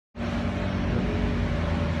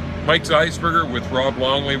Mike Zeisberger with Rob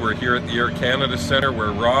Longley. We're here at the Air Canada Centre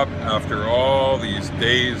where Rob, after all these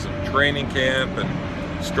days of training camp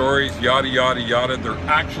and stories, yada, yada, yada, they're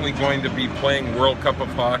actually going to be playing World Cup of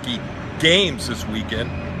Hockey games this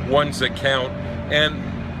weekend, ones that count.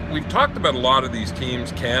 And we've talked about a lot of these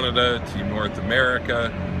teams, Canada, Team North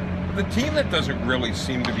America. But the team that doesn't really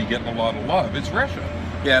seem to be getting a lot of love is Russia.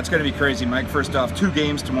 Yeah, it's going to be crazy, Mike. First off, 2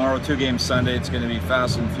 games tomorrow, 2 games Sunday. It's going to be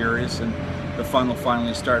fast and furious, and the fun will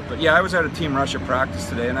finally start. But yeah, I was at a Team Russia practice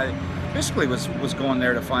today, and I basically was going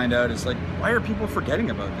there to find out, is like, why are people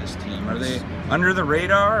forgetting about this team? Are they under the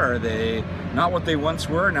radar? Are they not what they once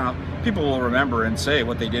were? Now, people will remember and say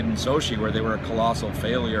what they did in Sochi, where they were a colossal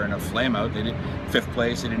failure and a flameout. They did 5th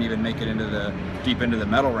place. They didn't even make it into deep into the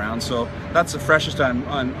medal round. So that's the freshest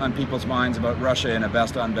on people's minds about Russia in a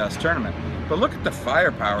best-on-best tournament. But look at the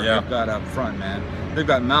firepower they've got up front, man. They've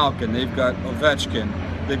got Malkin, they've got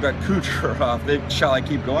Ovechkin, they've got Kucherov, shall I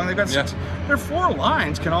keep going? They've got their 4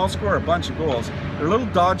 lines can all score a bunch of goals. They're a little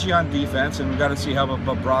dodgy on defense, and we've got to see how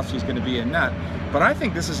Bobrovsky's going to be in net. But I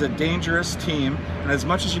think this is a dangerous team, and as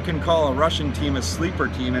much as you can call a Russian team a sleeper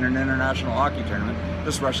team in an international hockey tournament,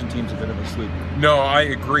 this Russian team's a bit of a sleeper. No, I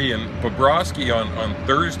agree. And Bobrovsky on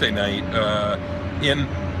Thursday night in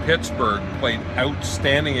Pittsburgh played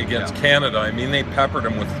outstanding against Canada. I mean, they peppered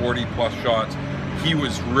him with 40-plus shots. He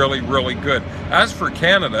was really, really good. As for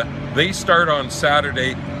Canada, they start on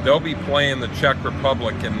Saturday. They'll be playing the Czech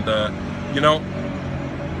Republic, and you know,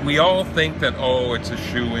 we all think that, oh, it's a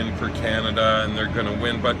shoe-in for Canada and they're going to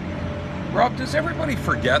win. But Rob, does everybody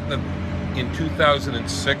forget that in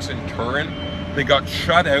 2006 in Turin, they got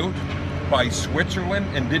shut out by Switzerland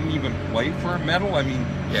and didn't even play for a medal? I mean,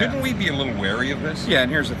 shouldn't we be a little wary of this? Yeah,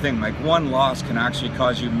 and here's the thing, Mike. 1 loss can actually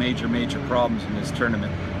cause you major problems in this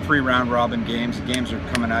tournament. 3 round-robin games. The games are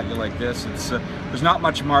coming at you like this. It's there's not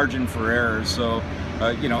much margin for errors. So,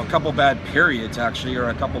 you know, a couple bad periods actually, or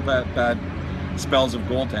a couple bad spells of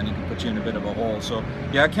goaltending can put you in a bit of a hole. So,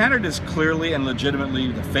 yeah, Canada's clearly and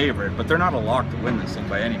legitimately the favorite, but they're not a lock to win this thing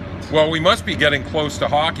by any means. Well, we must be getting close to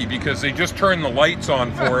hockey because they just turned the lights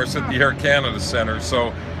on for us at the Air Canada Centre.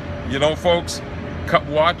 So, you know, folks,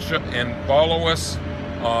 watch and follow us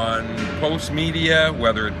on Post Media,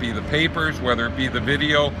 whether it be the papers, whether it be the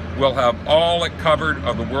video. We'll have all it covered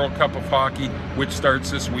of the World Cup of Hockey, which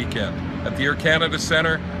starts this weekend. At the Air Canada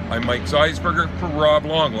Centre, I'm Mike Zeisberger for Rob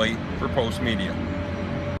Longley for Post Media.